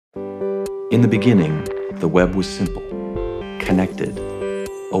In the beginning, the web was simple, connected,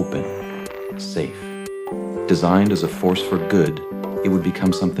 open, safe. Designed as a force for good, it would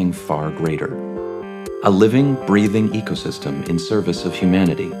become something far greater. A living, breathing ecosystem in service of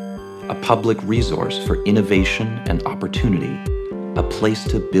humanity, a public resource for innovation and opportunity, a place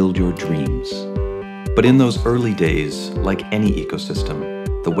to build your dreams. But in those early days, like any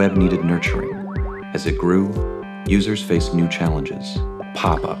ecosystem, the web needed nurturing. As it grew, users faced new challenges,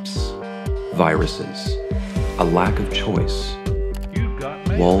 pop-ups, viruses, a lack of choice,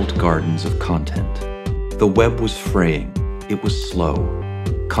 walled gardens of content. The web was fraying. It was slow,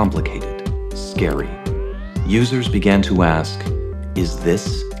 complicated, scary. Users began to ask, is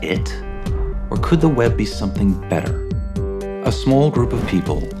this it? Or could the web be something better? A small group of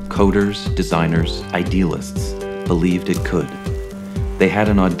people, coders, designers, idealists, believed it could. They had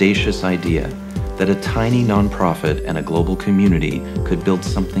an audacious idea that a tiny nonprofit and a global community could build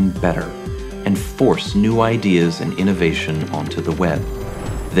something better and force new ideas and innovation onto the web.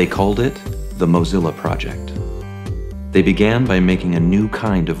 They called it the Mozilla Project. They began by making a new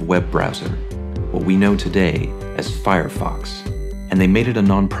kind of web browser, what we know today as Firefox, and they made it a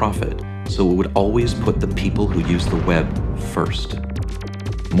nonprofit so it would always put the people who use the web first.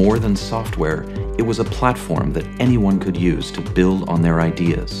 More than software, it was a platform that anyone could use to build on their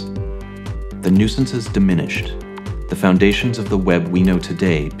ideas. The nuisances diminished. The foundations of the web we know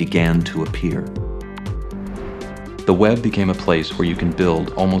today began to appear. The web became a place where you can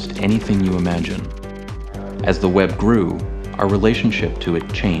build almost anything you imagine. As the web grew, our relationship to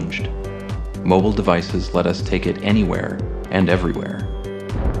it changed. Mobile devices let us take it anywhere and everywhere.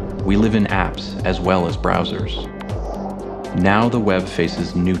 We live in apps as well as browsers. Now the web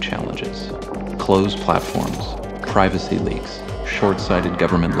faces new challenges: closed platforms, privacy leaks, short-sighted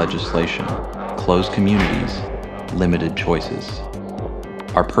government legislation, closed communities, limited choices.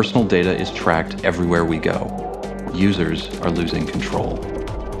 Our personal data is tracked everywhere we go. Users are losing control.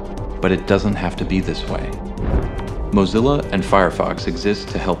 But it doesn't have to be this way. Mozilla and Firefox exist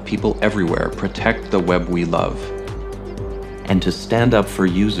to help people everywhere protect the web we love, and to stand up for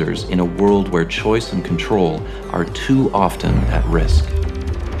users in a world where choice and control are too often at risk.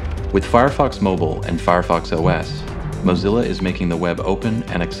 With Firefox Mobile and Firefox OS, Mozilla is making the web open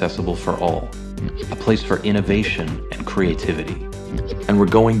and accessible for all, a place for innovation and creativity. And we're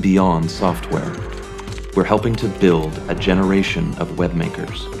going beyond software. We're helping to build a generation of web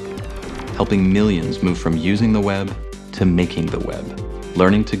makers, helping millions move from using the web to making the web,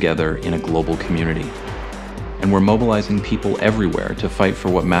 learning together in a global community. And we're mobilizing people everywhere to fight for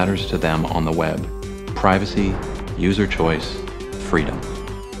what matters to them on the web: privacy, user choice, freedom.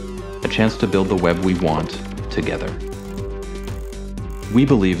 A chance to build the web we want together. We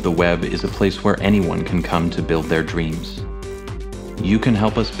believe the web is a place where anyone can come to build their dreams. You can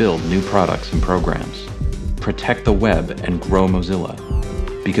help us build new products and programs, protect the web and grow Mozilla,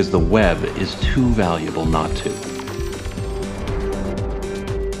 because the web is too valuable not to.